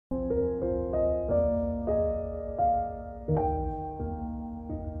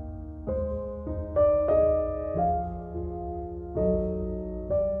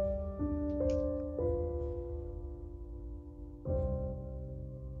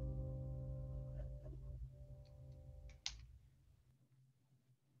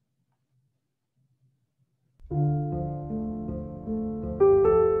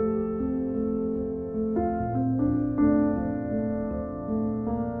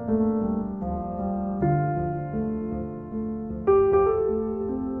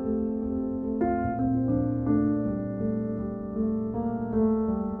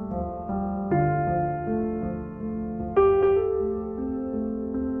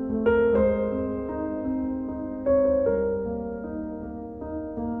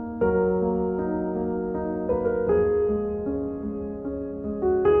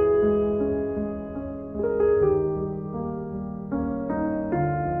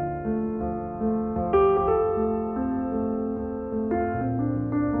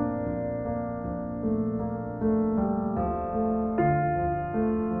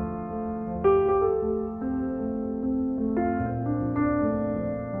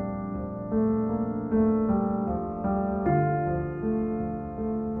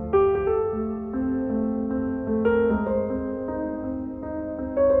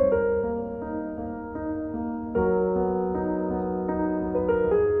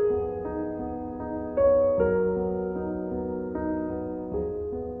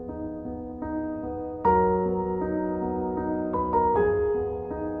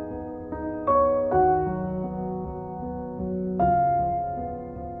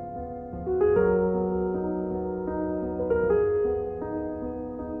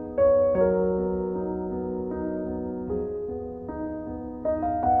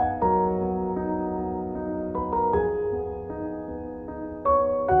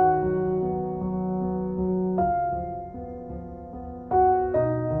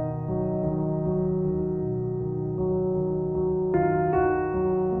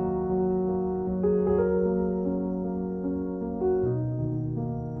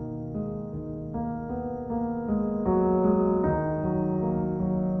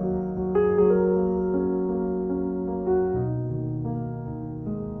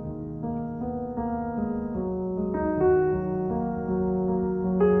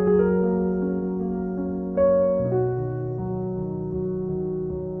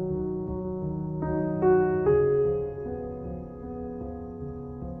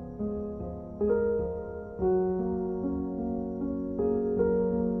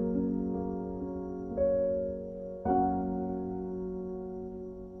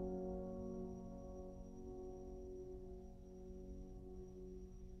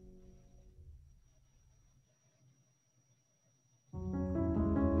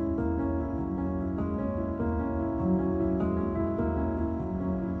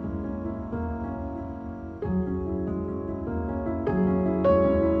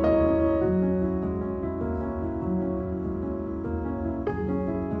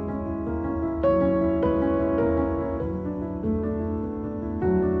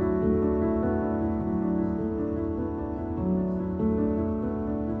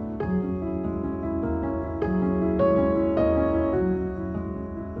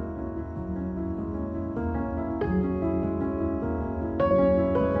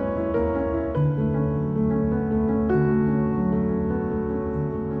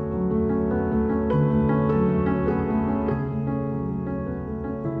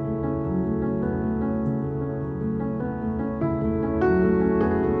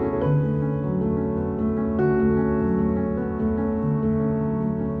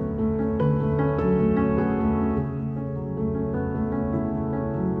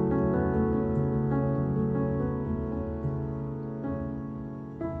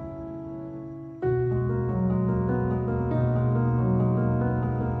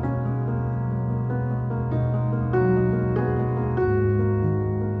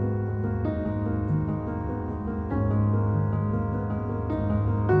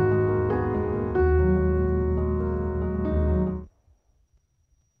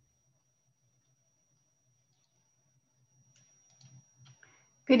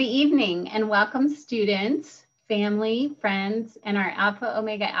Good evening and welcome students, family, friends, and our Alpha,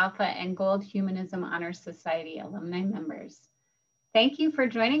 Omega Alpha, and Gold Humanism Honor Society alumni members. Thank you for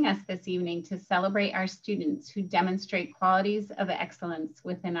joining us this evening to celebrate our students who demonstrate qualities of excellence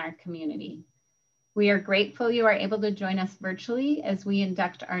within our community. We are grateful you are able to join us virtually as we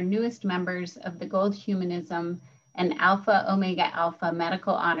induct our newest members of the Gold Humanism and Alpha, Omega Alpha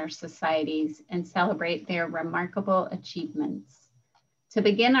Medical Honor Societies and celebrate their remarkable achievements. To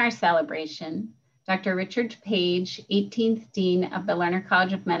begin our celebration, Dr. Richard Page, 18th Dean of the Larner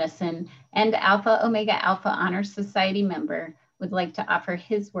College of Medicine and Alpha Omega Alpha Honor Society member, would like to offer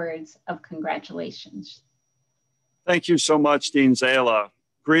his words of congratulations. Thank you so much, Dean Zala.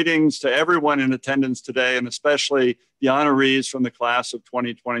 Greetings to everyone in attendance today, and especially the honorees from the class of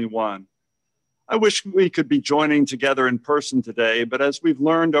 2021. I wish we could be joining together in person today, but as we've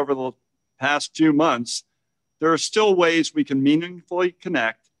learned over the past few months, there are still ways we can meaningfully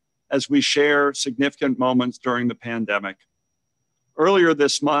connect as we share significant moments during the pandemic. Earlier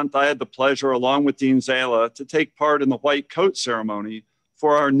this month, I had the pleasure, along with Dean Zala, to take part in the white coat ceremony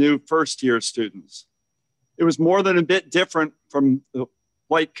for our new first-year students. It was more than a bit different from the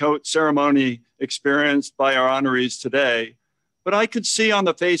white coat ceremony experienced by our honorees today, but I could see on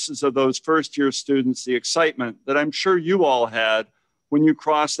the faces of those first-year students the excitement that I'm sure you all had when you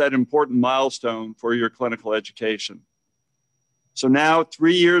cross that important milestone for your clinical education. So now,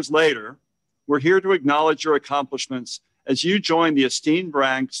 3 years later, we're here to acknowledge your accomplishments as you join the esteemed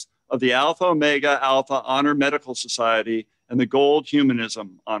ranks of the Alpha Omega Alpha Honor Medical Society and the Gold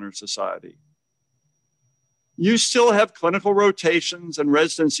Humanism Honor Society. You still have clinical rotations and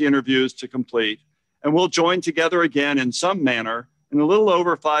residency interviews to complete, and we'll join together again in some manner in a little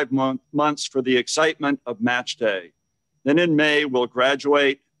over 5 months for the excitement of Match Day. Then in May, we'll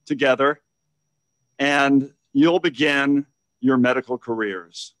graduate together and you'll begin your medical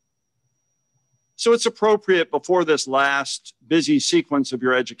careers. So it's appropriate before this last busy sequence of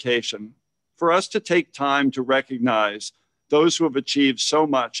your education for us to take time to recognize those who have achieved so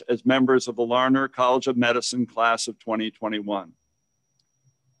much as members of the Larner College of Medicine class of 2021.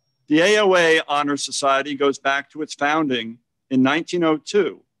 The AOA Honor Society goes back to its founding in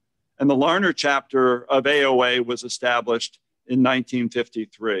 1902. And the Larner chapter of AOA was established in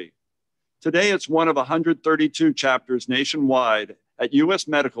 1953. Today, it's one of 132 chapters nationwide at U.S.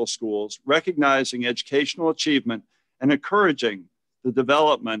 medical schools, recognizing educational achievement and encouraging the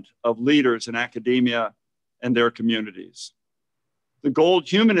development of leaders in academia and their communities. The Gold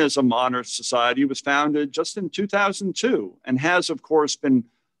Humanism Honor Society was founded just in 2002 and has, of course, been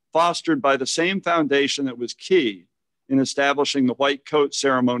fostered by the same foundation that was key in establishing the white coat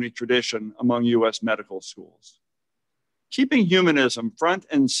ceremony tradition among U.S. medical schools. Keeping humanism front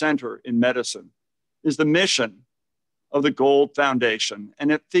and center in medicine is the mission of the Gold Foundation,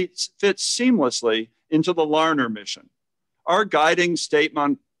 and it fits seamlessly into the Larner mission. Our guiding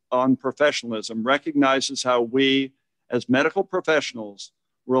statement on professionalism recognizes how we, as medical professionals,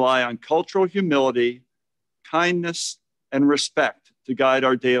 rely on cultural humility, kindness, and respect to guide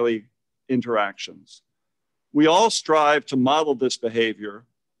our daily interactions. We all strive to model this behavior,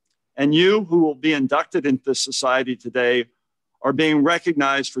 and you who will be inducted into this society today are being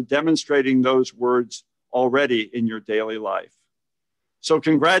recognized for demonstrating those words already in your daily life. So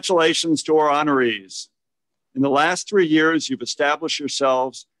congratulations to our honorees. In the last 3 years, you've established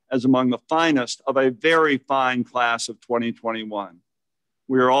yourselves as among the finest of a very fine class of 2021.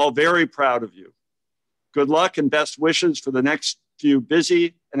 We are all very proud of you. Good luck and best wishes for the next few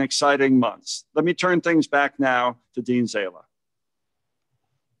busy and exciting months. Let me turn things back now to Dean Zala.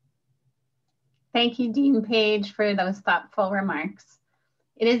 Thank you, Dean Page, for those thoughtful remarks.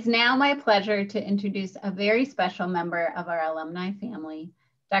 It is now my pleasure to introduce a very special member of our alumni family,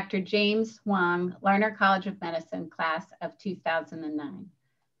 Dr. James Huang, Larner College of Medicine class of 2009.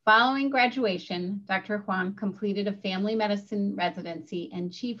 Following graduation, Dr. Huang completed a family medicine residency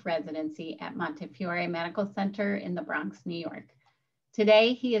and chief residency at Montefiore Medical Center in the Bronx, New York.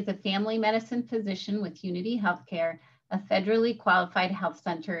 Today, he is a family medicine physician with Unity Healthcare, a federally qualified health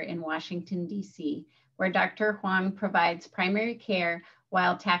center in Washington, D.C., where Dr. Huang provides primary care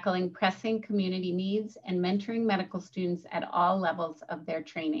while tackling pressing community needs and mentoring medical students at all levels of their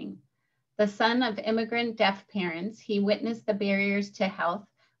training. The son of immigrant deaf parents, he witnessed the barriers to health,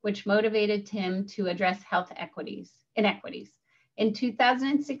 which motivated him to address health inequities. In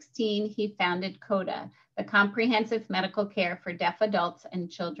 2016, he founded CODA, the Comprehensive Medical Care for Deaf Adults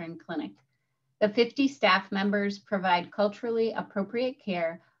and Children Clinic. The 50 staff members provide culturally appropriate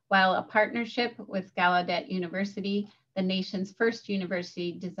care, while a partnership with Gallaudet University, the nation's first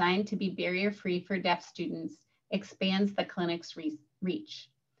university designed to be barrier-free for deaf students, expands the clinic's reach.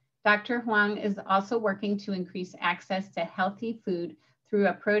 Dr. Huang is also working to increase access to healthy food through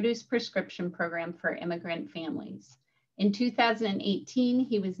a produce prescription program for immigrant families. In 2018,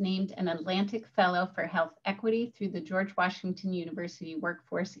 he was named an Atlantic Fellow for Health Equity through the George Washington University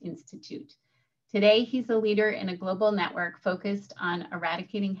Workforce Institute. Today, he's a leader in a global network focused on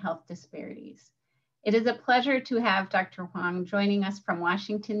eradicating health disparities. It is a pleasure to have Dr. Huang joining us from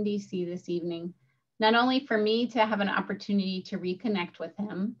Washington, D.C. this evening, not only for me to have an opportunity to reconnect with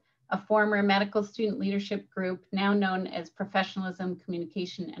him, a former medical student leadership group now known as Professionalism,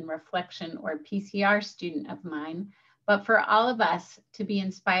 Communication, and Reflection, or PCR student of mine, but for all of us to be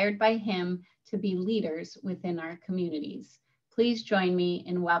inspired by him to be leaders within our communities. Please join me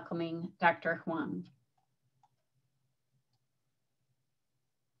in welcoming Dr. Huang.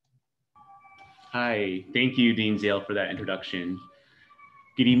 Hi, thank you, Dean Zale, for that introduction.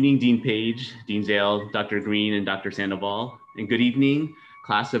 Good evening, Dean Page, Dean Zale, Dr. Green, and Dr. Sandoval, and good evening,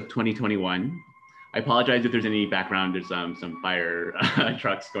 class of 2021. I apologize if there's any background. There's some fire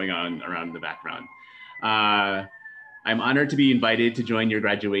trucks going on around the background. I'm honored to be invited to join your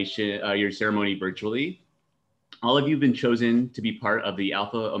graduation, your ceremony virtually. All of you have been chosen to be part of the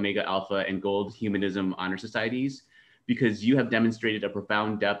Alpha, Omega Alpha, and Gold Humanism Honor Societies because you have demonstrated a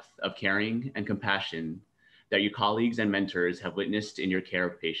profound depth of caring and compassion that your colleagues and mentors have witnessed in your care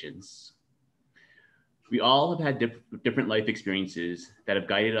of patients. We all have had different life experiences that have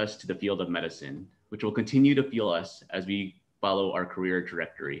guided us to the field of medicine, which will continue to fuel us as we follow our career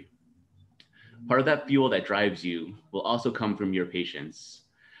trajectory. Part of that fuel that drives you will also come from your patients.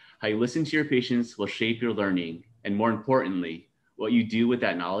 How you listen to your patients will shape your learning, and more importantly, what you do with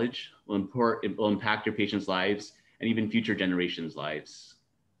that knowledge will impact your patients' lives and even future generations' lives.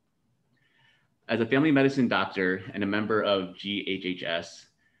 As a family medicine doctor and a member of GHHS,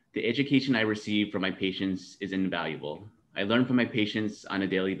 the education I receive from my patients is invaluable. I learn from my patients on a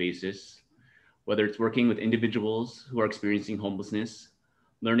daily basis, whether it's working with individuals who are experiencing homelessness,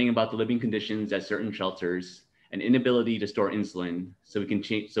 learning about the living conditions at certain shelters, and inability to store insulin, so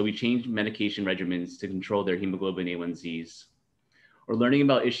we change medication regimens to control their hemoglobin A1Cs, or learning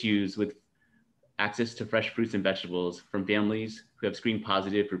about issues with access to fresh fruits and vegetables from families who have screened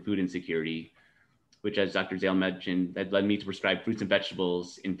positive for food insecurity, which, as Dr. Zale mentioned, that led me to prescribe fruits and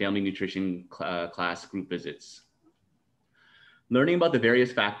vegetables in family nutrition class group visits. Learning about the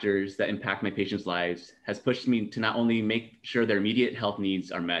various factors that impact my patients' lives has pushed me to not only make sure their immediate health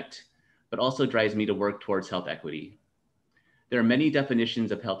needs are met, but also drives me to work towards health equity. There are many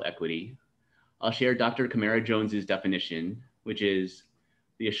definitions of health equity. I'll share Dr. Camara Jones's definition, which is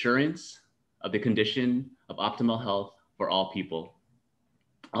the assurance of the condition of optimal health for all people.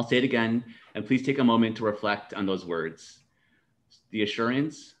 I'll say it again, and please take a moment to reflect on those words. The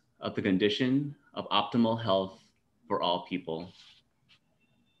assurance of the condition of optimal health for all people.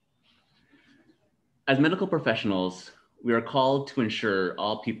 As medical professionals, we are called to ensure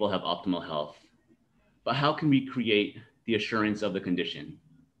all people have optimal health. But how can we create the assurance of the condition?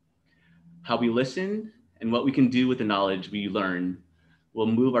 How we listen and what we can do with the knowledge we learn will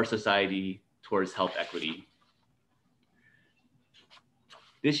move our society towards health equity.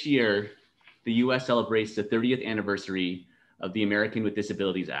 This year, the US celebrates the 30th anniversary of the American with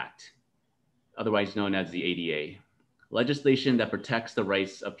Disabilities Act, otherwise known as the ADA, legislation that protects the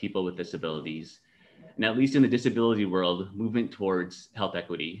rights of people with disabilities, and at least in the disability world, movement towards health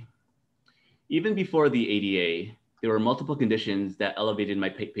equity. Even before the ADA, there were multiple conditions that elevated my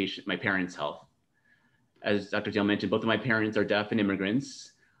parents' health. As Dr. Zale mentioned, both of my parents are deaf and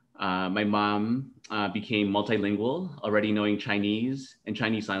immigrants. My mom became multilingual, already knowing Chinese and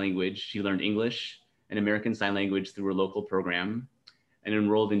Chinese Sign Language. She learned English and American Sign Language through a local program and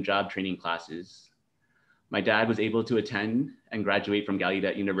enrolled in job training classes. My dad was able to attend and graduate from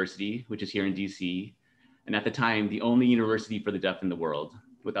Gallaudet University, which is here in DC, and at the time, the only university for the deaf in the world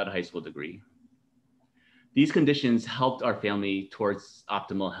without a high school degree. These conditions helped our family towards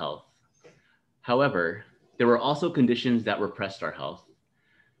optimal health. However, there were also conditions that repressed our health.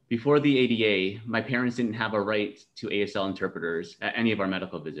 Before the ADA, my parents didn't have a right to ASL interpreters at any of our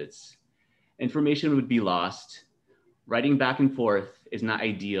medical visits. Information would be lost. Writing back and forth is not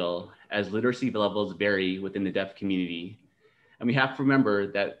ideal as literacy levels vary within the deaf community. And we have to remember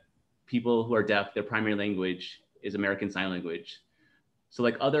that people who are deaf, their primary language is American Sign Language. So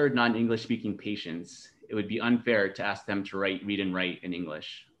like other non-English speaking patients, it would be unfair to ask them to read and write in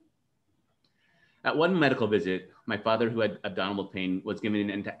English. At one medical visit, my father, who had abdominal pain, was given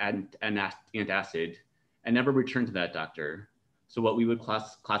an antacid and never returned to that doctor. So what we would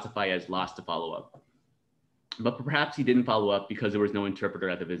classify as lost to follow up. But perhaps he didn't follow up because there was no interpreter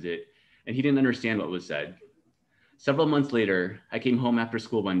at the visit and he didn't understand what was said. Several months later, I came home after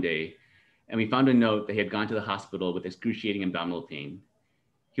school one day and we found a note that he had gone to the hospital with excruciating abdominal pain.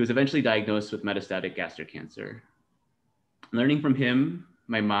 He was eventually diagnosed with metastatic gastric cancer. Learning from him,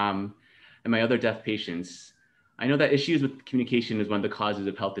 my mom, and my other deaf patients, I know that issues with communication is one of the causes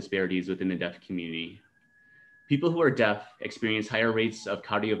of health disparities within the deaf community. People who are deaf experience higher rates of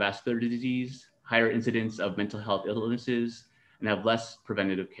cardiovascular disease, higher incidence of mental health illnesses, and have less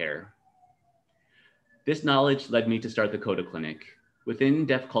preventative care. This knowledge led me to start the CODA Clinic. Within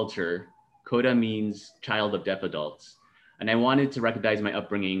deaf culture, CODA means child of deaf adults. And I wanted to recognize my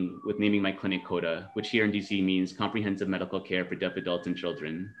upbringing with naming my clinic CODA, which here in DC means Comprehensive Medical Care for Deaf Adults and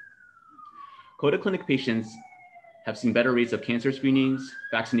Children. CODA Clinic patients have seen better rates of cancer screenings,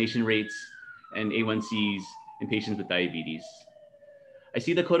 vaccination rates, and A1Cs in patients with diabetes. I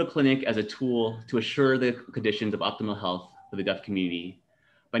see the CODA Clinic as a tool to assure the conditions of optimal health for the deaf community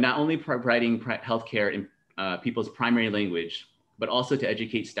by not only providing healthcare in people's primary language, but also to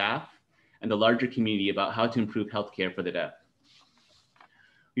educate staff and the larger community about how to improve healthcare for the deaf.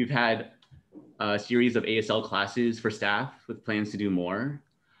 We've had a series of ASL classes for staff with plans to do more.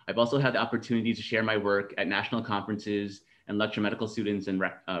 I've also had the opportunity to share my work at national conferences and lecture medical students and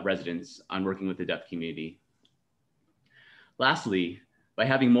residents on working with the deaf community. Lastly, by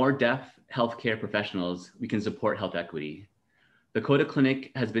having more deaf healthcare professionals, we can support health equity. The CODA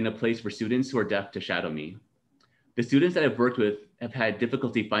Clinic has been a place for students who are deaf to shadow me. The students that I've worked with have had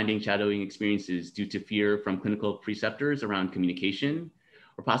difficulty finding shadowing experiences due to fear from clinical preceptors around communication,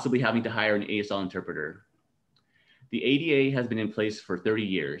 or possibly having to hire an ASL interpreter. The ADA has been in place for 30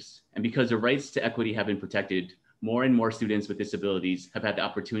 years, and because the rights to equity have been protected, more and more students with disabilities have had the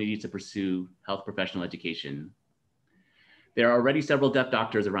opportunity to pursue health professional education. There are already several deaf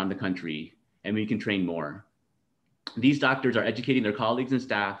doctors around the country, and we can train more. These doctors are educating their colleagues and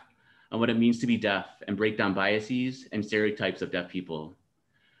staff on what it means to be deaf and break down biases and stereotypes of deaf people.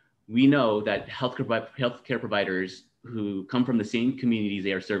 We know that healthcare providers who come from the same communities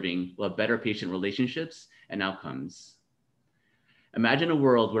they are serving will have better patient relationships and outcomes. Imagine a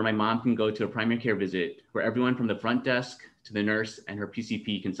world where my mom can go to a primary care visit where everyone from the front desk to the nurse and her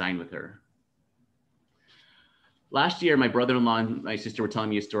PCP can sign with her. Last year, my brother-in-law and my sister were telling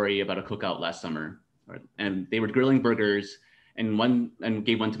me a story about a cookout last summer, and they were grilling burgers and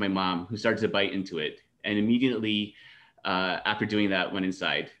gave one to my mom, who started to bite into it. And immediately after doing that, went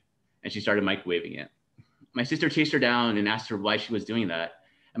inside and she started microwaving it. My sister chased her down and asked her why she was doing that.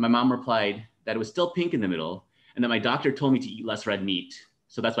 And my mom replied that it was still pink in the middle and that my doctor told me to eat less red meat.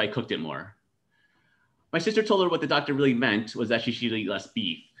 So that's why I cooked it more. My sister told her what the doctor really meant was that she should eat less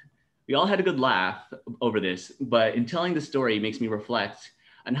beef. We all had a good laugh over this, but in telling the story makes me reflect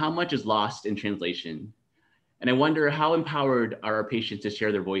on how much is lost in translation. And I wonder how empowered are our patients to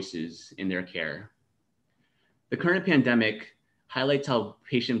share their voices in their care. The current pandemic highlights how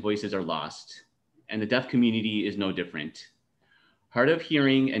patient voices are lost, and the deaf community is no different. Hard of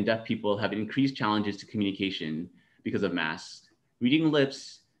hearing and deaf people have increased challenges to communication because of masks. Reading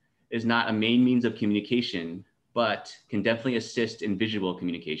lips is not a main means of communication, but can definitely assist in visual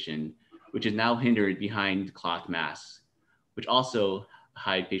communication, which is now hindered behind cloth masks, which also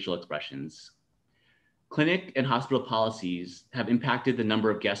hide facial expressions. Clinic and hospital policies have impacted the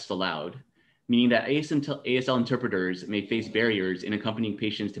number of guests allowed, meaning that ASL interpreters may face barriers in accompanying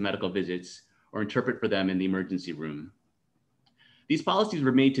patients to medical visits or interpret for them in the emergency room. These policies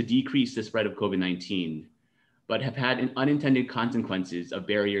were made to decrease the spread of COVID-19, but have had unintended consequences of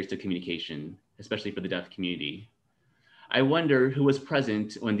barriers to communication, especially for the deaf community. I wonder who was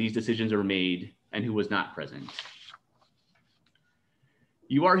present when these decisions were made and who was not present.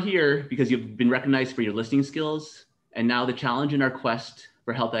 You are here because you've been recognized for your listening skills, and now the challenge in our quest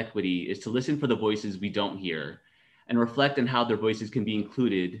for health equity is to listen for the voices we don't hear and reflect on how their voices can be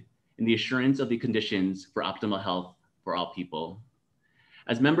included in the assurance of the conditions for optimal health for all people.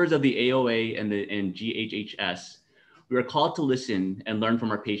 As members of the AOA and GHHS, we are called to listen and learn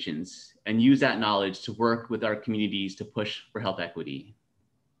from our patients and use that knowledge to work with our communities to push for health equity.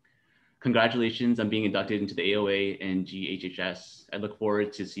 Congratulations on being inducted into the AOA and GHHS. I look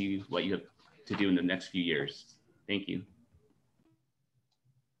forward to see what you have to do in the next few years. Thank you.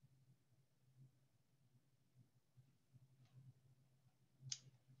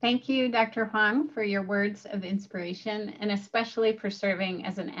 Thank you, Dr. Huang, for your words of inspiration and especially for serving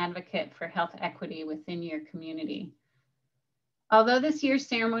as an advocate for health equity within your community. Although this year's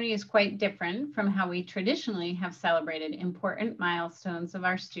ceremony is quite different from how we traditionally have celebrated important milestones of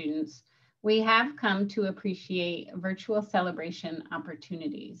our students, we have come to appreciate virtual celebration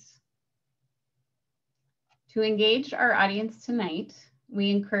opportunities. To engage our audience tonight, we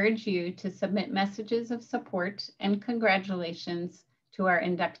encourage you to submit messages of support and congratulations to our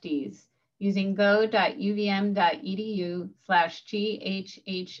inductees using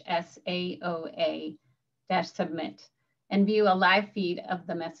go.uvm.edu/GHHSAOA-submit and view a live feed of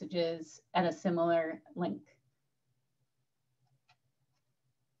the messages at a similar link.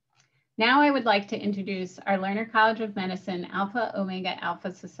 Now I would like to introduce our Larner College of Medicine Alpha Omega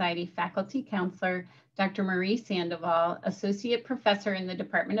Alpha Society faculty counselor, Dr. Marie Sandoval, Associate Professor in the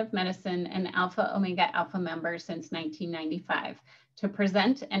Department of Medicine and Alpha Omega Alpha member since 1995, to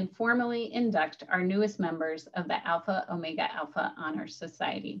present and formally induct our newest members of the Alpha Omega Alpha Honor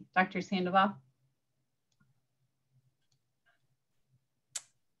Society. Dr. Sandoval.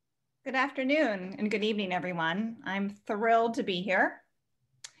 Good afternoon and good evening, everyone. I'm thrilled to be here.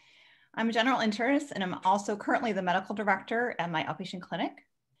 I'm a general internist and I'm also currently the medical director at my outpatient clinic.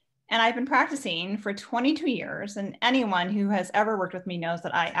 And I've been practicing for 22 years, and anyone who has ever worked with me knows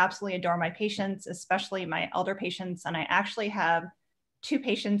that I absolutely adore my patients, especially my elder patients. And I actually have 2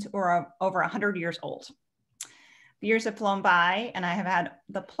 patients who are over 100 years old. The years have flown by, and I have had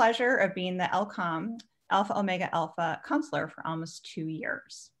the pleasure of being the LCOM, Alpha Omega Alpha counselor, for almost 2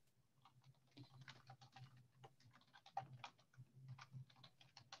 years.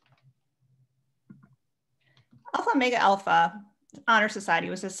 Alpha Omega Alpha Honor Society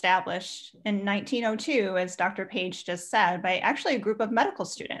was established in 1902, as Dr. Page just said, by actually a group of medical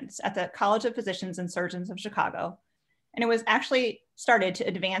students at the College of Physicians and Surgeons of Chicago. And it was actually started to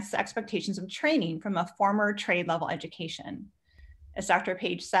advance the expectations of training from a former trade level education. As Dr.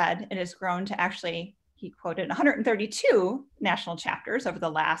 Page said, it has grown to actually, he quoted, 132 national chapters over the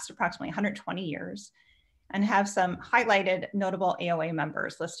last approximately 120 years, and have some highlighted notable AOA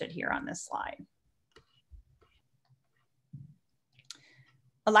members listed here on this slide.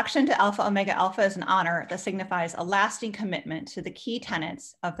 Election to Alpha Omega Alpha is an honor that signifies a lasting commitment to the key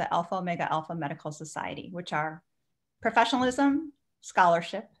tenets of the Alpha Omega Alpha Medical Society, which are professionalism,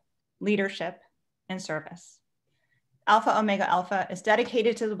 scholarship, leadership, and service. Alpha Omega Alpha is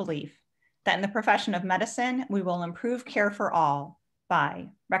dedicated to the belief that in the profession of medicine, we will improve care for all by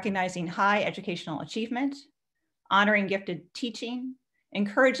recognizing high educational achievement, honoring gifted teaching,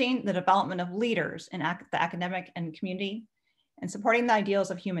 encouraging the development of leaders in the academic and community, and supporting the ideals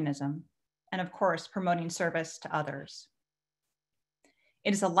of humanism, and of course, promoting service to others.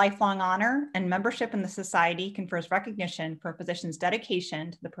 It is a lifelong honor, and membership in the society confers recognition for a physician's dedication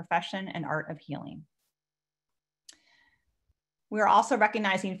to the profession and art of healing. We are also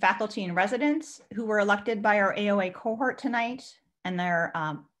recognizing faculty and residents who were elected by our AOA cohort tonight, and they're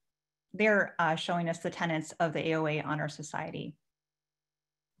showing us the tenets of the AOA Honor Society.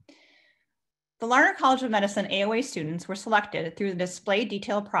 The Larner College of Medicine AOA students were selected through the display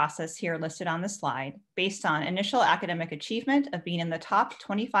detail process here listed on the slide, based on initial academic achievement of being in the top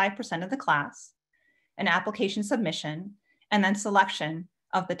 25% of the class, an application submission, and then selection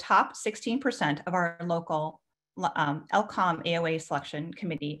of the top 16% of our local LCOM AOA selection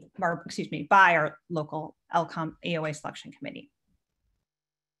committee, or excuse me, by our local LCOM AOA selection committee.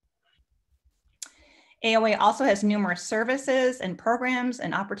 AOA also has numerous services and programs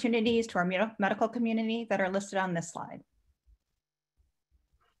and opportunities to our medical community that are listed on this slide.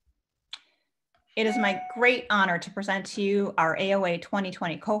 It is my great honor to present to you our AOA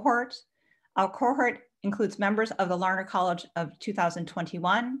 2020 cohort. Our cohort includes members of the Larner College of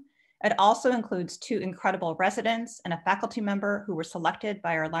 2021. It also includes 2 incredible residents and a faculty member who were selected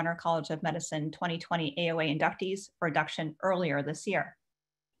by our Larner College of Medicine 2020 AOA inductees for induction earlier this year.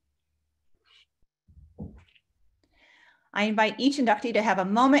 I invite each inductee to have a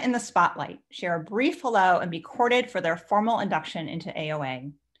moment in the spotlight, share a brief hello, and be courted for their formal induction into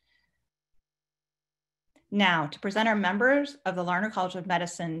AOA. Now, to present our members of the Larner College of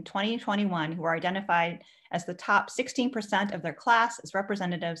Medicine 2021 who are identified as the top 16% of their class as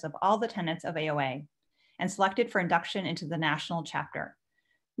representatives of all the tenets of AOA and selected for induction into the national chapter.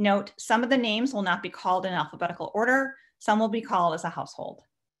 Note, some of the names will not be called in alphabetical order, some will be called as a household.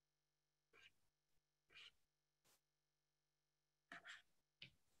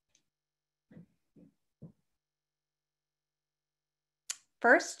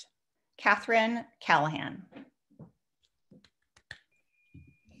 First, Catherine Callahan.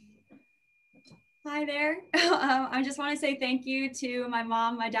 Hi there. I just want to say thank you to my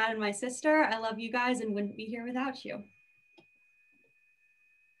mom, my dad, and my sister. I love you guys and wouldn't be here without you.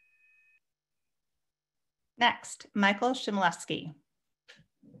 Next, Michael Shimlewski.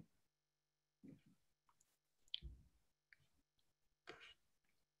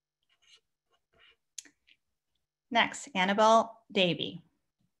 Next, Annabelle Davey.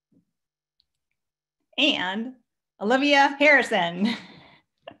 And Olivia Harrison.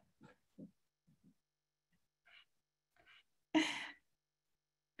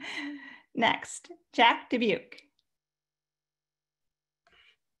 Next, Jack Dubuque.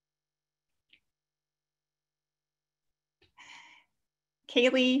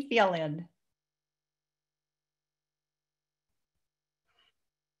 Kaylee Fieland.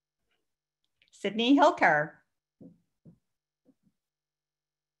 Sydney Hilker.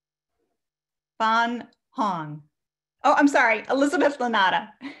 Van Hong. Oh, I'm sorry, Elizabeth Lanata.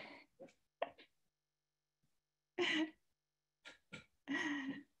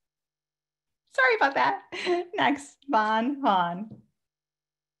 Sorry about that. Next, Van Hong.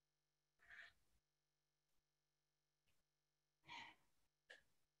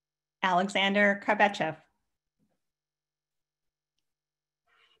 Alexander Krabechev.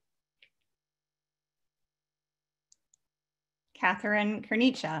 Catherine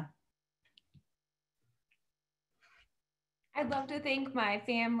Kernicha. I'd love to thank my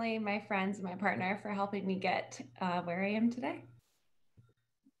family, my friends, and my partner for helping me get where I am today.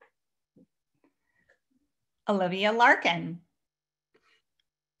 Olivia Larkin.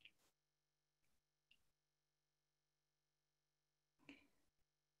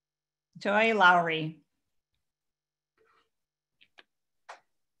 Joy Lowry.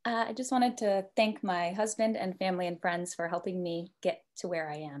 I just wanted to thank my husband and family and friends for helping me get to where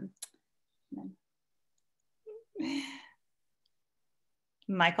I am.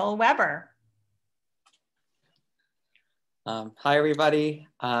 Michael Weber. Hi, everybody.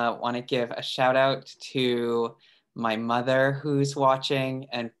 Want to give a shout out to my mother who's watching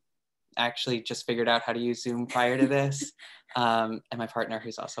and actually just figured out how to use Zoom prior to this, and my partner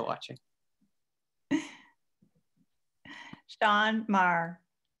who's also watching. Sean Marr.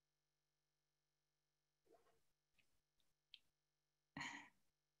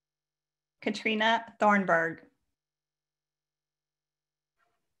 Katrina Thornburg.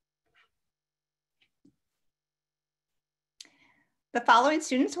 The following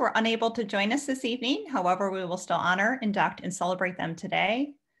students were unable to join us this evening. However, we will still honor, induct, and celebrate them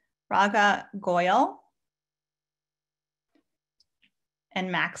today. Raga Goyal and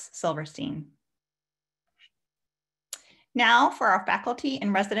Max Silverstein. Now for our faculty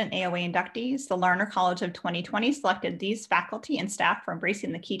and resident AOA inductees, the Larner College of 2020 selected these faculty and staff for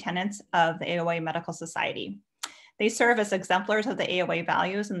embracing the key tenets of the AOA Medical Society. They serve as exemplars of the AOA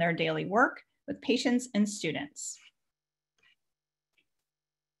values in their daily work with patients and students.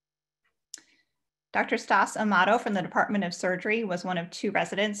 Dr. Stas Amato from the Department of Surgery was one of 2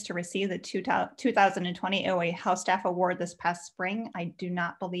 residents to receive the 2020 AOA House Staff Award this past spring. I do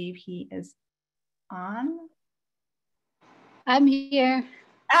not believe he is on. I'm here.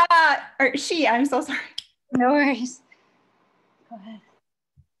 Or she, I'm so sorry. No worries. Go ahead.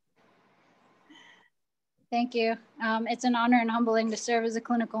 Thank you. It's an honor and humbling to serve as a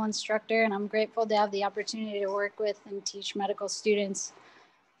clinical instructor, and I'm grateful to have the opportunity to work with and teach medical students.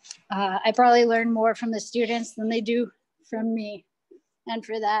 I probably learn more from the students than they do from me. And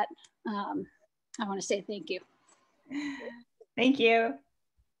for that, I want to say thank you. Thank you.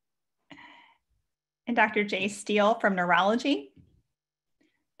 And Dr. Jay Steele from Neurology.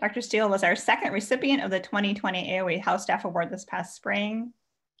 Dr. Steele was our 2nd recipient of the 2020 AOA House Staff Award this past spring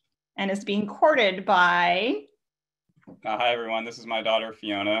and is being courted by... Hi, everyone. This is my daughter,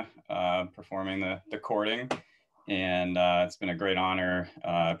 Fiona, performing the courting. And it's been a great honor.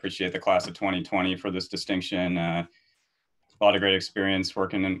 Appreciate the class of 2020 for this distinction. A lot of great experience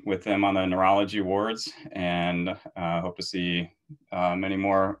working with them on the neurology wards, and hope to see many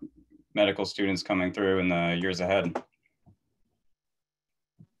more medical students coming through in the years ahead.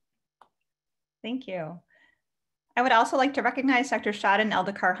 Thank you. I would also like to recognize Dr. Shadin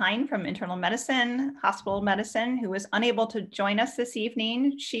Eldekar-Hein from Internal Medicine, Hospital Medicine, who was unable to join us this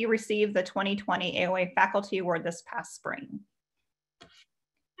evening. She received the 2020 AOA Faculty Award this past spring.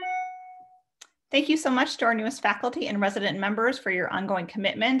 Thank you so much to our newest faculty and resident members for your ongoing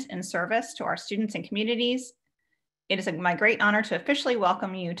commitment and service to our students and communities. It is my great honor to officially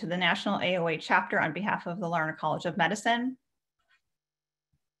welcome you to the National AOA chapter on behalf of the Larner College of Medicine.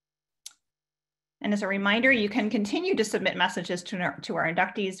 And as a reminder, you can continue to submit messages to our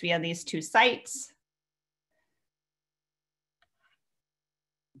inductees via these 2 sites.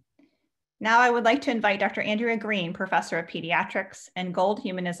 Now I would like to invite Dr. Andrea Green, Professor of Pediatrics and Gold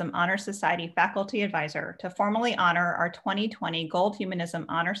Humanism Honor Society Faculty Advisor, to formally honor our 2020 Gold Humanism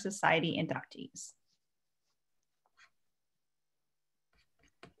Honor Society inductees.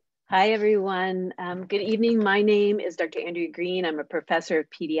 Hi, everyone. Good evening. My name is Dr. Andrea Green. I'm a professor of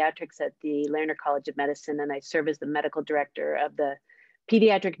pediatrics at the Larner College of Medicine, and I serve as the medical director of the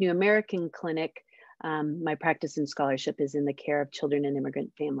Pediatric New American Clinic. My practice and scholarship is in the care of children and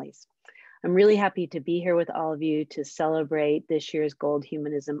immigrant families. I'm really happy to be here with all of you to celebrate this year's Gold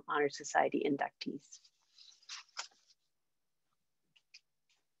Humanism Honor Society inductees.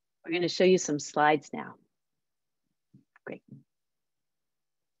 We're going to show you some slides now. Great.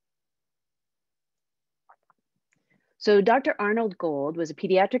 So Dr. Arnold Gold was a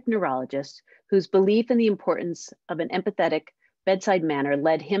pediatric neurologist whose belief in the importance of an empathetic bedside manner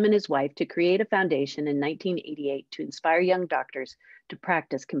led him and his wife to create a foundation in 1988 to inspire young doctors to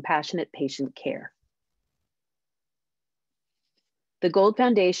practice compassionate patient care. The Gold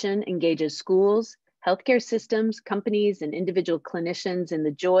Foundation engages schools, healthcare systems, companies, and individual clinicians in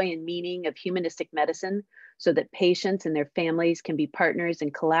the joy and meaning of humanistic medicine so that patients and their families can be partners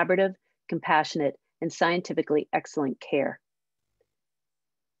in collaborative, compassionate, and scientifically excellent care.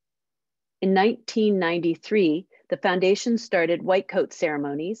 In 1993, the foundation started white coat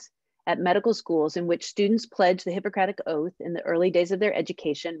ceremonies at medical schools in which students pledged the Hippocratic Oath in the early days of their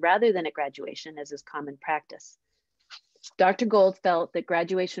education rather than at graduation, as is common practice. Dr. Gold felt that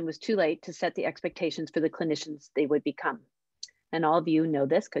graduation was too late to set the expectations for the clinicians they would become. And all of you know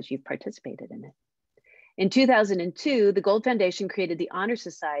this because you've participated in it. In 2002, the Gold Foundation created the Honor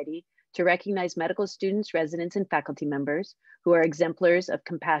Society to recognize medical students, residents, and faculty members who are exemplars of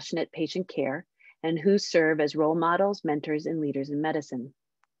compassionate patient care and who serve as role models, mentors, and leaders in medicine.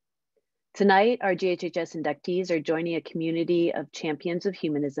 Tonight, our GHHS inductees are joining a community of champions of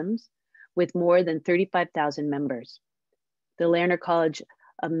humanism with more than 35,000 members. The Larner College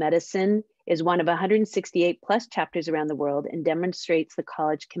of Medicine is one of 168 plus chapters around the world and demonstrates the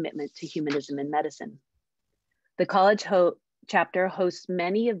college commitment to humanism in medicine. The college chapter hosts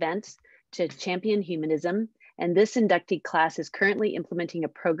many events to champion humanism, and this inductee class is currently implementing a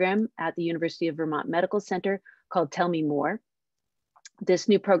program at the University of Vermont Medical Center called Tell Me More. This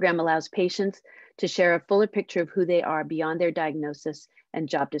new program allows patients to share a fuller picture of who they are beyond their diagnosis and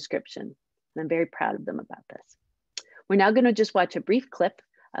job description. And I'm very proud of them about this. We're now going to just watch a brief clip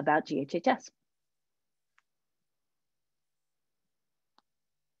about GHHS.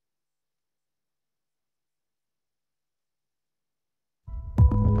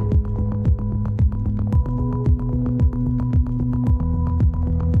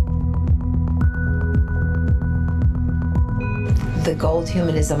 The Gold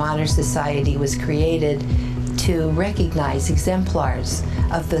Humanism Honor Society was created to recognize exemplars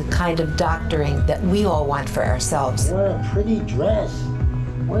of the kind of doctoring that we all want for ourselves. What a pretty dress.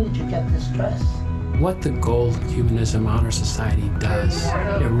 Where did you get this dress? What the Gold Humanism Honor Society does,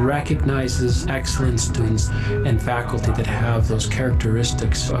 it recognizes excellent students and faculty that have those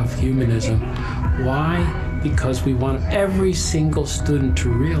characteristics of humanism. Why? Because we want every single student to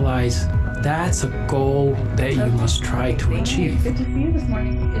realize that's a goal that you must try to achieve. Good to see you this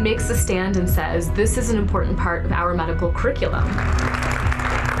morning. It makes a stand and says, this is an important part of our medical curriculum.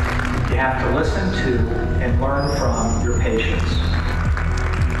 You have to listen to and learn from your patients.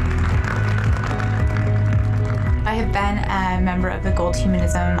 I have been a member of the Gold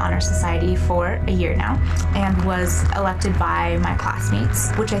Humanism Honor Society for a year now and was elected by my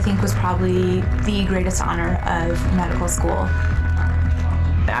classmates, which I think was probably the greatest honor of medical school.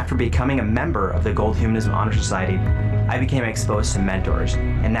 After becoming a member of the Gold Humanism Honor Society, I became exposed to mentors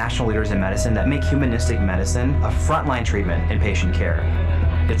and national leaders in medicine that make humanistic medicine a frontline treatment in patient care.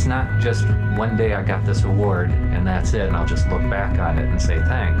 It's not just one day I got this award and that's it, and I'll just look back on it and say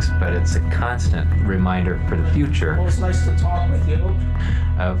thanks, but it's a constant reminder for the future. Well, it's nice to talk with you.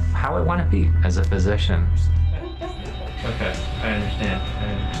 Of how I want to be as a physician. Okay, I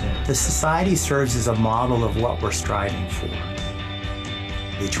understand. The society serves as a model of what we're striving for.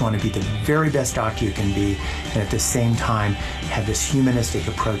 That you want to be the very best doctor you can be, and at the same time have this humanistic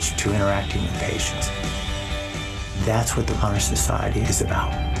approach to interacting with patients. That's what the Honor Society is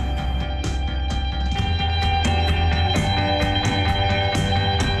about.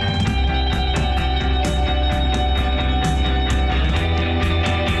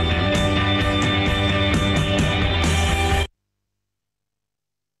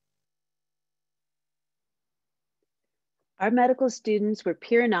 Our medical students were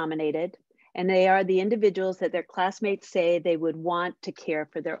peer nominated, and they are the individuals that their classmates say they would want to care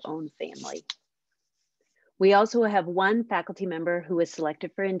for their own family. We also have one faculty member who was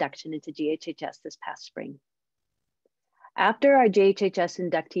selected for induction into GHHS this past spring. After our GHHS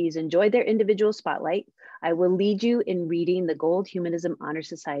inductees enjoy their individual spotlight, I will lead you in reading the Gold Humanism Honor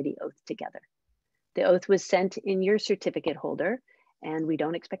Society oath together. The oath was sent in your certificate holder, and we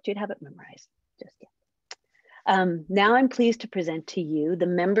don't expect you to have it memorized just yet. Now I'm pleased to present to you the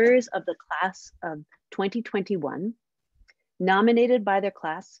members of the class of 2021, nominated by their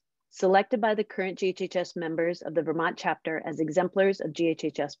class selected by the current GHHS members of the Vermont chapter as exemplars of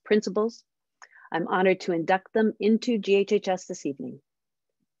GHHS principles. I'm honored to induct them into GHHS this evening.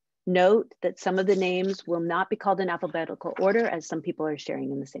 Note that some of the names will not be called in alphabetical order, as some people are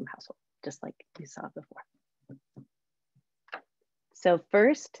sharing in the same household, just like we saw before. So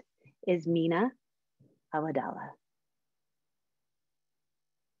first is Mina Awadala.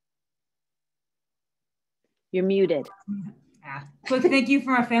 You're muted. Quick thank you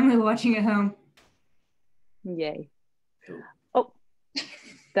for my family watching at home. Yay. Oh,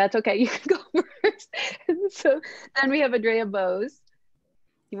 that's okay. You can go first. So then we have Andrea Bose.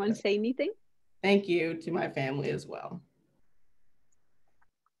 You want to say anything? Thank you to my family as well.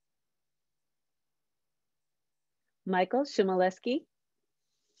 Michael Shumaleski.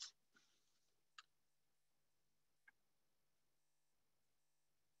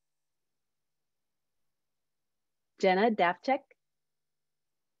 Jenna Dafchek.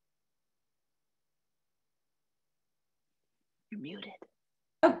 You're muted.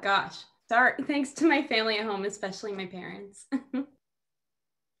 Oh gosh, sorry. Thanks to my family at home, especially my parents.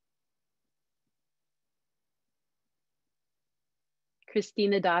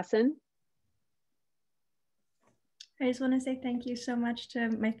 Christina Dawson. I just want to say thank you so much to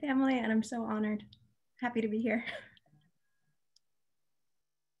my family, and I'm so honored. Happy to be here.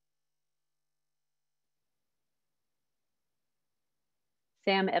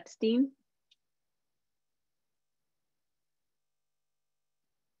 Sam Epstein.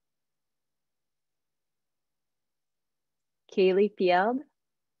 Kaylee Field.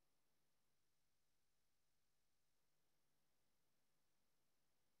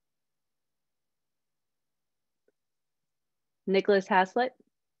 Nicholas Haslett.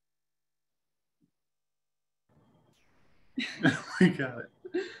 We got it.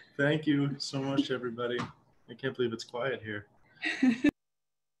 Thank you so much, everybody. I can't believe it's quiet here.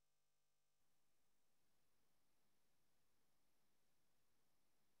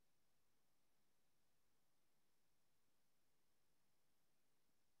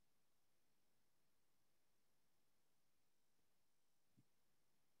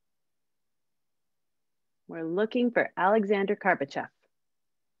 We're looking for Alexander Karpachev.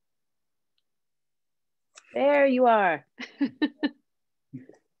 There you are.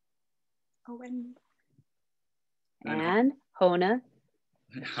 Owen. And Hona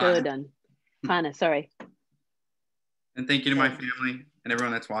Shodan. Hana, sorry. And thank you to my family and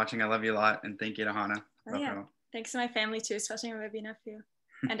everyone that's watching. I love you a lot. And thank you to Hana. Oh, yeah. Thanks to my family too, especially my baby nephew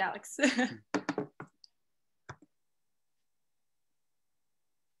and Alex.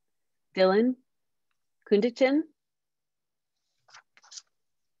 Dylan Kundichin.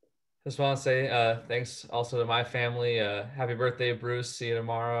 Just want to say thanks also to my family. Happy birthday, Bruce. See you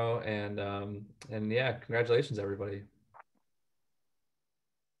tomorrow. And yeah, congratulations, everybody.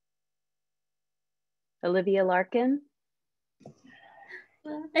 Olivia Larkin.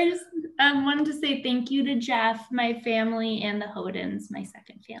 I just wanted to say thank you to Jeff, my family, and the Hodens, my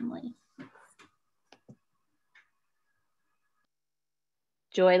second family.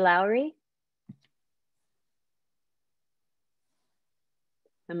 Joy Lowry.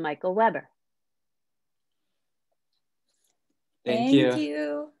 And Michael Weber. Thank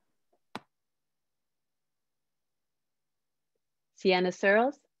you. Sienna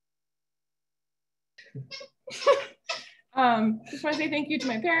Searles. Just want to say thank you to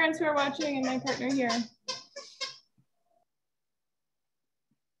my parents who are watching and my partner here.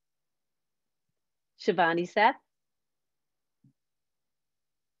 Shivani Seth.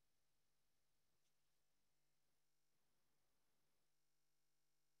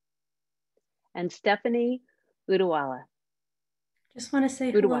 And Stephanie Udawala. Just want to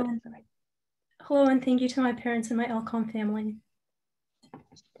say hello and thank you to my parents and my Elcom family.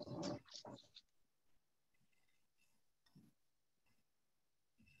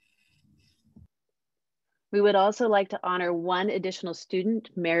 We would also like to honor one additional student,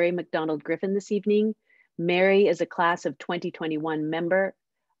 Mary McDonald Griffin, this evening. Mary is a class of 2021 member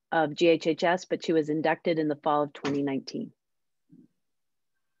of GHHS, but she was inducted in the fall of 2019.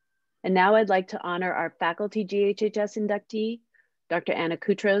 And now I'd like to honor our faculty GHHS inductee. Dr. Anna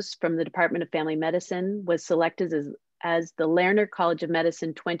Koutros from the Department of Family Medicine was selected as the Larner College of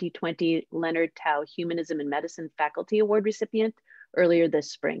Medicine 2020 Leonard Tao Humanism and Medicine Faculty Award recipient earlier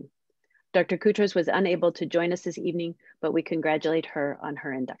this spring. Dr. Koutros was unable to join us this evening, but we congratulate her on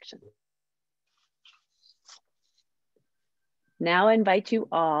her induction. Now I invite you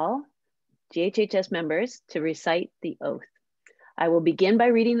all, GHHS members, to recite the oath. I will begin by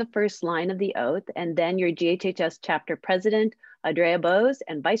reading the first line of the oath, and then your GHHS chapter president, Andrea Bose,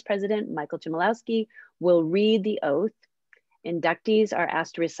 and Vice President Michael Chmielewski will read the oath, Inductees are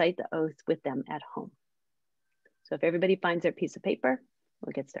asked to recite the oath with them at home. So if everybody finds their piece of paper,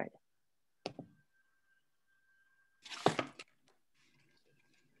 we'll get started.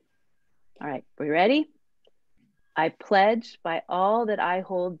 All right, we ready? I pledge by all that I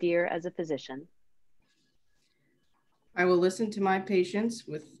hold dear as a physician. I will listen to my patients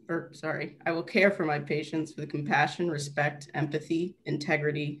I will care for my patients with compassion, respect, empathy,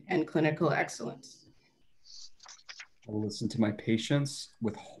 integrity, and clinical excellence. I will listen to my patients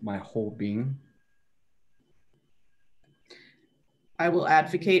with my whole being. I will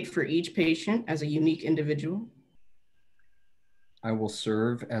advocate for each patient as a unique individual. I will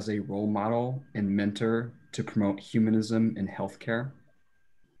serve as a role model and mentor to promote humanism in healthcare.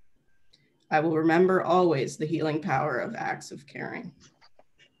 I will remember always the healing power of acts of caring.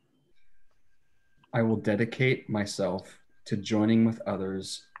 I will dedicate myself to joining with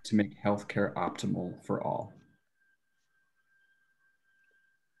others to make healthcare optimal for all.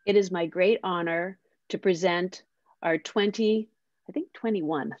 It is my great honor to present our 21,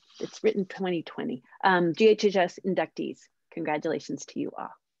 it's written 2020, GHHS inductees. Congratulations to you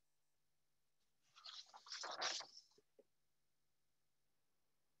all.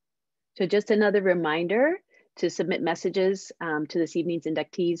 So just another reminder to submit messages to this evening's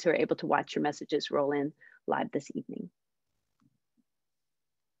inductees who are able to watch your messages roll in live this evening.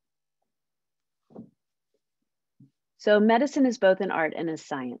 So medicine is both an art and a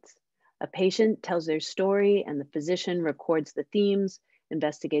science. A patient tells their story and the physician records the themes,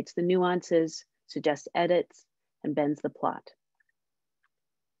 investigates the nuances, suggests edits, and bends the plot.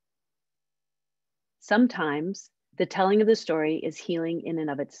 Sometimes the telling of the story is healing in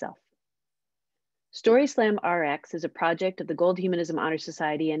and of itself. Story Slam RX is a project of the Gold Humanism Honor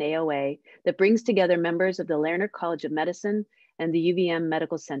Society and AOA that brings together members of the Larner College of Medicine and the UVM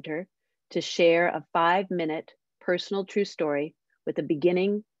Medical Center to share a 5-minute personal true story with a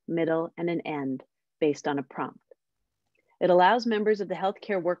beginning, middle, and an end based on a prompt. It allows members of the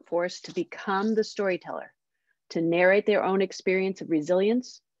healthcare workforce to become the storyteller, to narrate their own experience of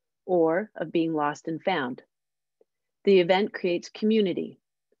resilience or of being lost and found. The event creates community,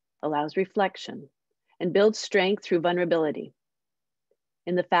 allows reflection, and builds strength through vulnerability.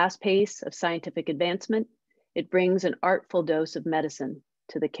 In the fast pace of scientific advancement, it brings an artful dose of medicine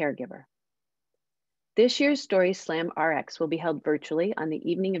to the caregiver. This year's Story Slam RX will be held virtually on the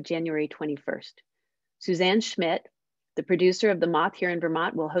evening of January 21st. Suzanne Schmidt, the producer of The Moth here in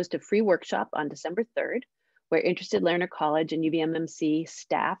Vermont, will host a free workshop on December 3rd, where interested Larner College and UVMMC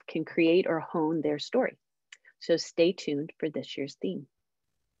staff can create or hone their story. So stay tuned for this year's theme.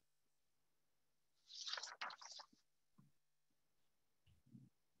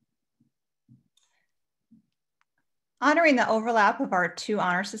 Honoring the overlap of our two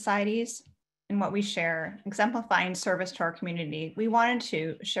honor societies and what we share, exemplifying service to our community, we wanted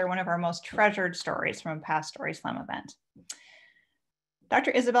to share one of our most treasured stories from a past Story Slam event. Dr.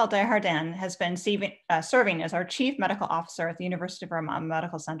 Isabel Desjardins has been serving as our Chief Medical Officer at the University of Vermont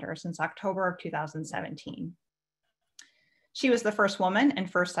Medical Center since October of 2017. She was the first woman and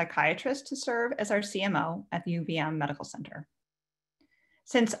first psychiatrist to serve as our CMO at the UVM Medical Center.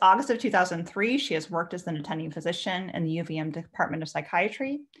 Since August of 2003, she has worked as an attending physician in the UVM Department of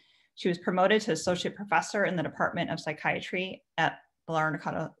Psychiatry. She was promoted to associate professor in the Department of Psychiatry at the Larner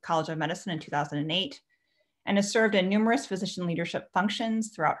College of Medicine in 2008, and has served in numerous physician leadership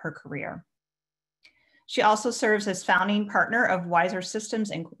functions throughout her career. She also serves as founding partner of Wiser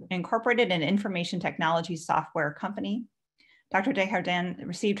Systems Incorporated, an information technology software company. Dr. Desjardins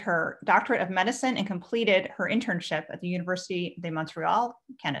received her doctorate of medicine and completed her internship at the Université de Montréal,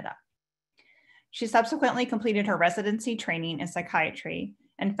 Canada. She subsequently completed her residency training in psychiatry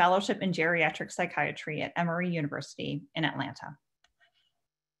and fellowship in geriatric psychiatry at Emory University in Atlanta.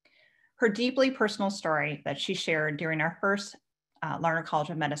 Her deeply personal story that she shared during our first Larner College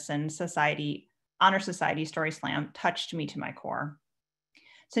of Medicine Honor Society Story Slam touched me to my core.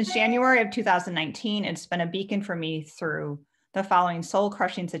 Since January of 2019, it's been a beacon for me through the following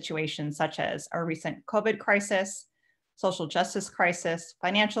soul-crushing situations, such as our recent COVID crisis, social justice crisis,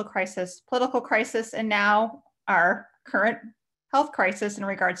 financial crisis, political crisis, and now our current health crisis in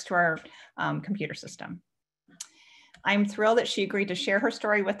regards to our computer system. I'm thrilled that she agreed to share her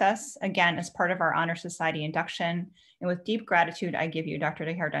story with us, again, as part of our Honor Society induction. And with deep gratitude, I give you Dr.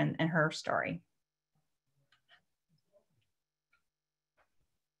 Desjardins and her story.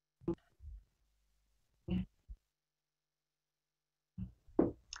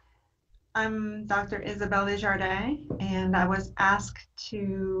 I'm Dr. Isabel Desjardins, and I was asked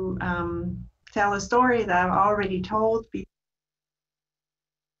to tell a story that I've already told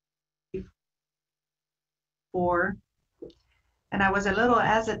before. And I was a little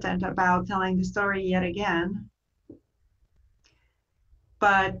hesitant about telling the story yet again.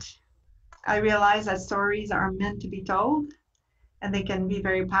 But I realized that stories are meant to be told, and they can be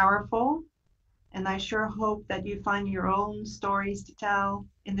very powerful. And I sure hope that you find your own stories to tell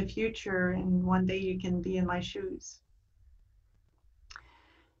in the future, and one day you can be in my shoes.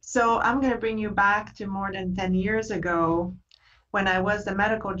 So I'm going to bring you back to more than 10 years ago, when I was the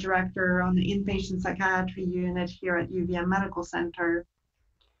medical director on the inpatient psychiatry unit here at UVM Medical Center.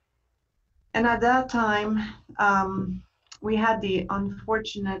 And at that time, we had the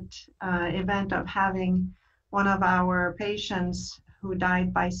unfortunate event of having one of our patients who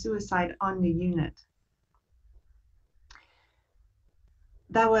died by suicide on the unit.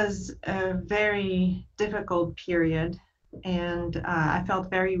 That was a very difficult period, and I felt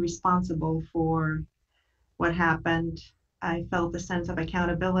very responsible for what happened. I felt a sense of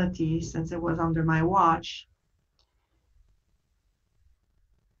accountability since it was under my watch.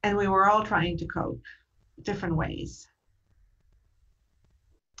 And we were all trying to cope different ways.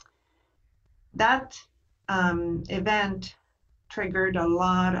 That event triggered a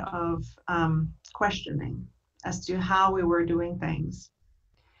lot of questioning as to how we were doing things.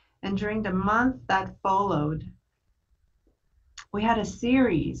 And during the month that followed, we had a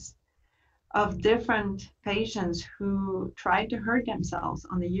series of different patients who tried to hurt themselves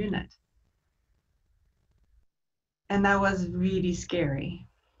on the unit. And that was really scary.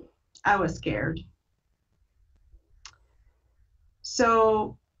 I was scared.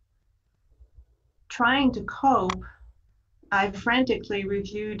 So, trying to cope, I frantically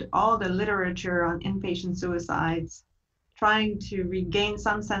reviewed all the literature on inpatient suicides, trying to regain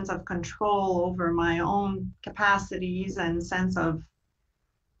some sense of control over my own capacities and sense of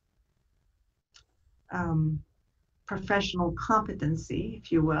professional competency,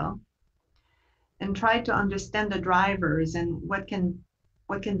 if you will, and tried to understand the drivers and what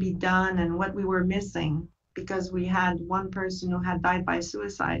can be done and what we were missing, because we had one person who had died by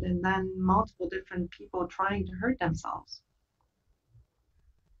suicide and then multiple different people trying to hurt themselves.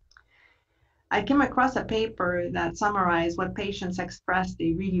 I came across a paper that summarized what patients expressed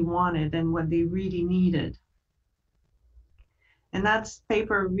they really wanted and what they really needed. And that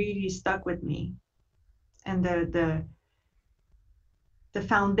paper really stuck with me. And the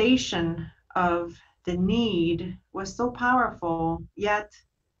foundation of the need was so powerful, yet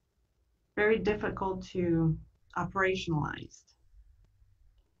very difficult to operationalize.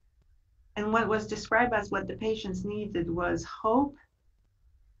 And what was described as what the patients needed was hope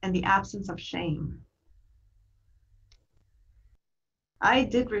and the absence of shame. I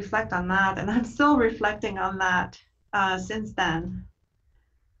did reflect on that, and I'm still reflecting on that since then.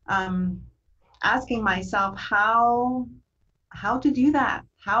 Asking myself how to do that.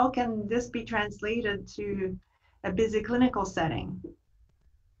 How can this be translated to a busy clinical setting?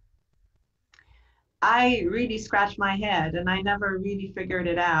 I really scratched my head and I never really figured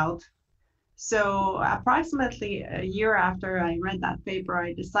it out. So approximately a year after I read that paper,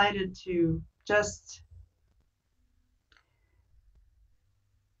 I decided to just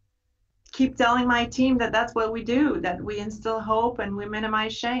keep telling my team that that's what we do, that we instill hope and we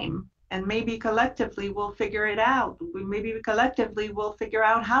minimize shame. And maybe collectively we'll figure it out. Maybe collectively we'll figure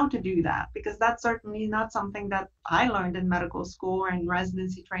out how to do that, because that's certainly not something that I learned in medical school or in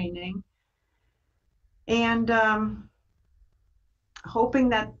residency training. And hoping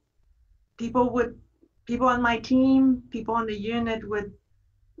that people on my team, people on the unit would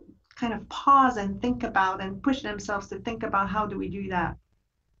kind of pause and think about and push themselves to think about how do we do that.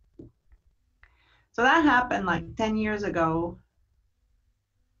 So that happened like 10 years ago.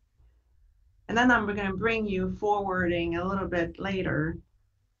 And then I'm going to bring you forwarding a little bit later,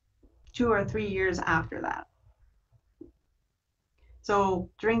 2 or 3 years after that. So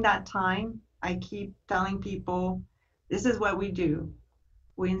during that time, I keep telling people, this is what we do.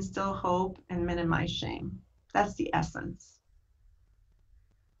 We instill hope and minimize shame. That's the essence.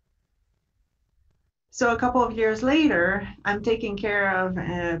 So a couple of years later, I'm taking care of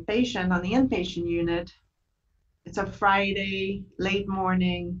a patient on the inpatient unit. It's a Friday, late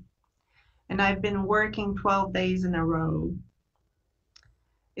morning, and I've been working 12 days in a row.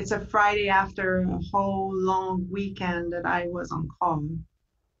 It's a Friday after a whole long weekend that I was on call.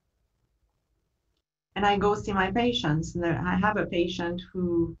 And I go see my patients. And I have a patient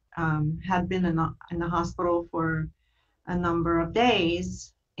who had been in the hospital for a number of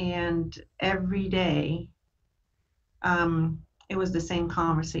days, and every day it was the same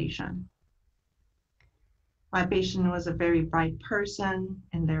conversation. My patient was a very bright person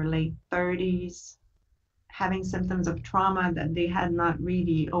in their late 30s, having symptoms of trauma that they had not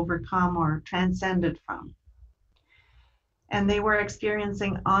really overcome or transcended from. and they were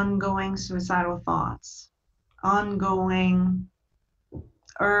experiencing ongoing suicidal thoughts, ongoing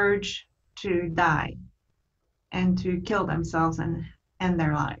urge to die and to kill themselves and end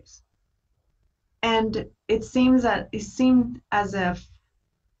their lives. And it seemed as if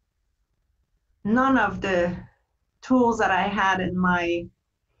none of the tools that I had in my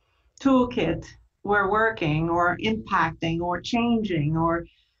toolkit were working or impacting or changing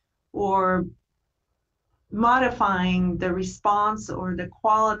or modifying the response or the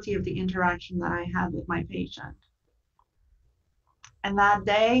quality of the interaction that I had with my patient. And that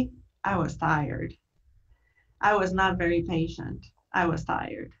day, I was tired. I was not very patient. I was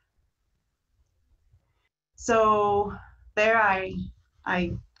tired. So there I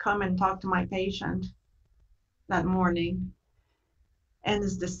come and talk to my patient that morning, and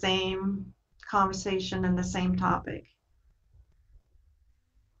it's the same conversation and the same topic.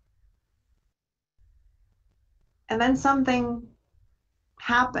 And then something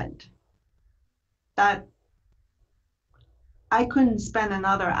happened that I couldn't spend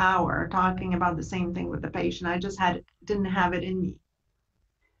another hour talking about the same thing with the patient. I just didn't have it in me.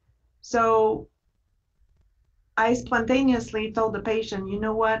 So I spontaneously told the patient, you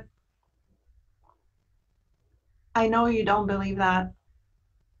know what? I know you don't believe that,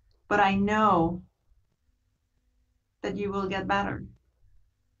 but I know that you will get better.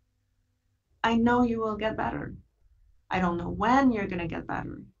 I know you will get better. I don't know when you're going to get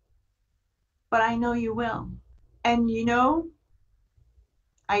better, but I know you will. And you know,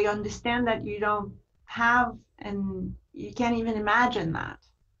 I understand that you don't have, and you can't even imagine that.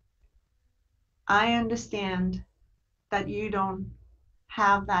 I understand that you don't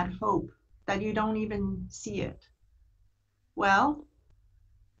have that hope, that you don't even see it. Well,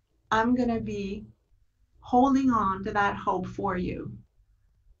 I'm going to be holding on to that hope for you.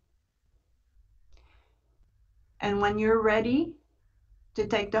 And when you're ready to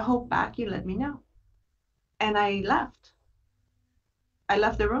take the hope back, you let me know. And I left. I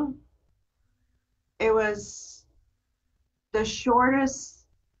left the room. It was the shortest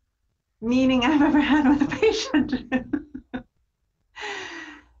meeting I've ever had with a patient.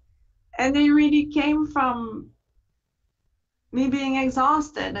 And it really came from me being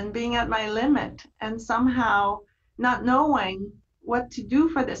exhausted and being at my limit and somehow not knowing what to do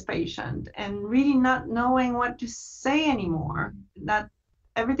for this patient and really not knowing what to say anymore, that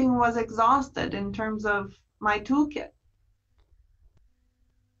everything was exhausted in terms of my toolkit.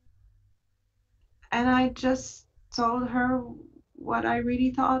 And I just told her what I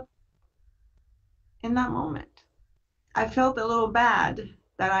really thought in that moment. I felt a little bad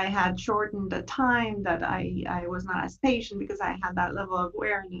that I had shortened the time, that I was not as patient because I had that level of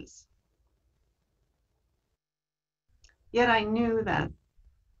awareness. Yet I knew that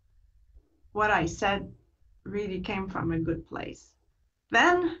what I said really came from a good place.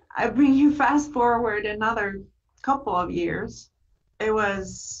 Then I bring you fast forward another couple of years. It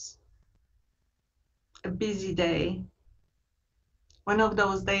was a busy day. One of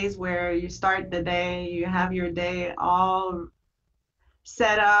those days where you start the day, you have your day all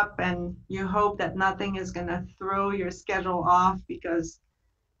set up and you hope that nothing is going to throw your schedule off because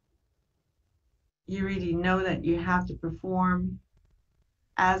you really know that you have to perform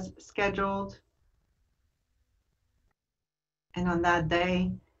as scheduled. And on that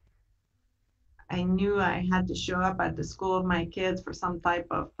day, I knew I had to show up at the school of my kids for some type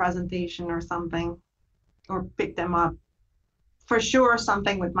of presentation or something, or pick them up. For sure,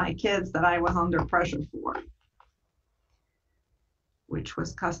 something with my kids that I was under pressure for, which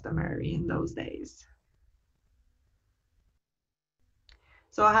was customary in those days.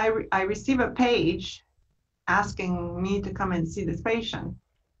 So I receive a page asking me to come and see this patient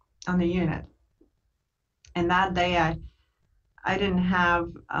on the unit. And that day I didn't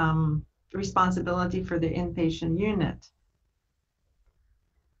have responsibility for the inpatient unit.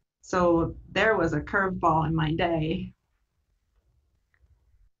 So there was a curveball in my day.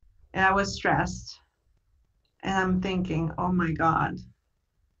 And I was stressed. And I'm thinking, oh my God,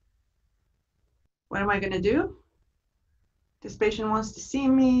 what am I going to do? This patient wants to see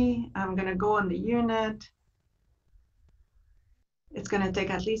me. I'm going to go on the unit. It's going to take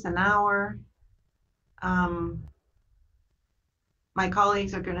at least an hour. My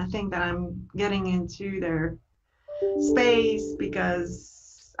colleagues are going to think that I'm getting into their space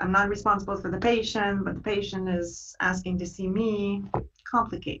because I'm not responsible for the patient, but the patient is asking to see me.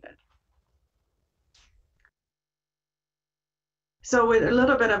 Complicated. So with a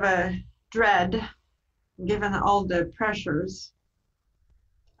little bit of a dread, given all the pressures,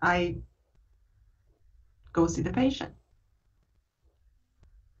 I go see the patient.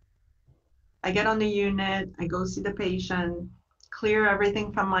 I get on the unit, I go see the patient, clear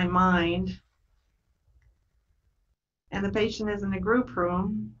everything from my mind, and the patient is in a group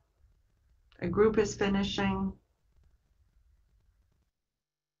room. A group is finishing.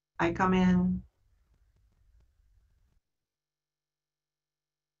 I come in.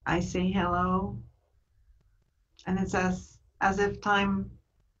 I say hello. And it's as if time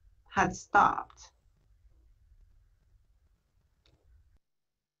had stopped.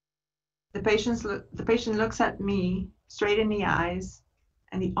 The patient looks at me straight in the eyes,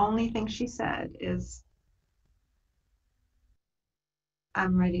 and the only thing she said is,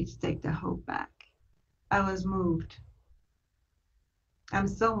 "I'm ready to take the hope back." I was moved. I'm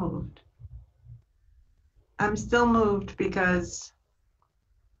still moved. I'm still moved because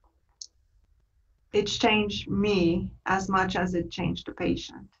it's changed me as much as it changed the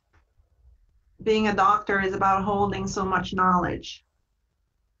patient. Being a doctor is about holding so much knowledge.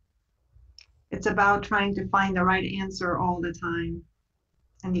 It's about trying to find the right answer all the time.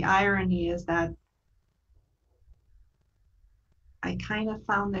 And the irony is that I kind of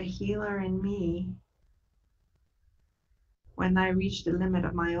found a healer in me when I reached the limit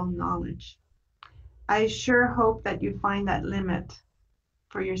of my own knowledge. I sure hope that you find that limit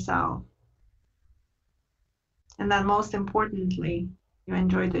for yourself. And that most importantly, you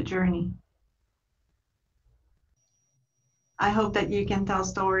enjoy the journey. I hope that you can tell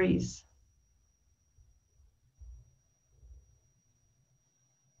stories.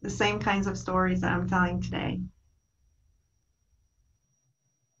 The same kinds of stories that I'm telling today.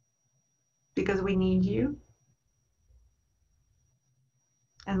 Because we need you.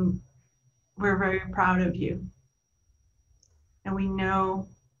 And we're very proud of you. And we know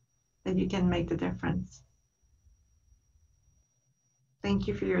that you can make the difference. Thank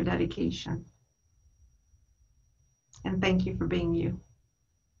you for your dedication. And thank you for being you.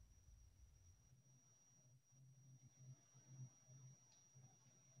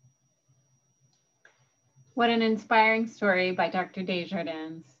 What an inspiring story by Dr.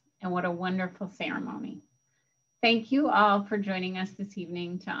 Desjardins, and what a wonderful ceremony. Thank you all for joining us this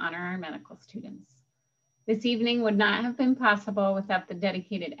evening to honor our medical students. This evening would not have been possible without the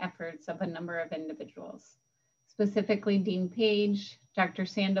dedicated efforts of a number of individuals, specifically Dean Page, Dr.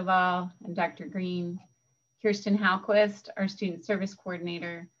 Sandoval, and Dr. Green, Kirsten Halquist, our student service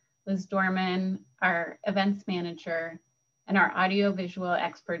coordinator, Liz Dorman, our events manager, and our audiovisual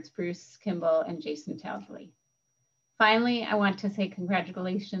experts, Bruce Kimball and Jason Towsley. Finally, I want to say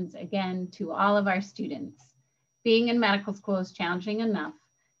congratulations again to all of our students. Being in medical school is challenging enough,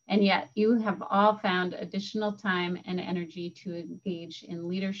 and yet you have all found additional time and energy to engage in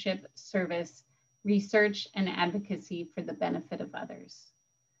leadership, service, research, and advocacy for the benefit of others.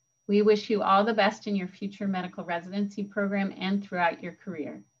 We wish you all the best in your future medical residency program and throughout your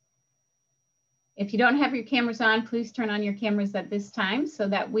career. If you don't have your cameras on, please turn on your cameras at this time so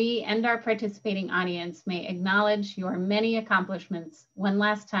that we and our participating audience may acknowledge your many accomplishments one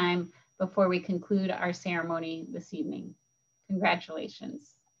last time before we conclude our ceremony this evening.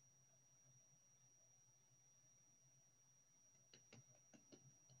 Congratulations.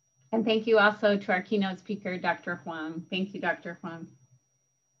 And thank you also to our keynote speaker, Dr. Huang. Thank you, Dr. Huang.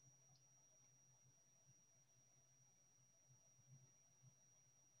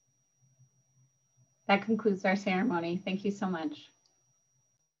 That concludes our ceremony. Thank you so much.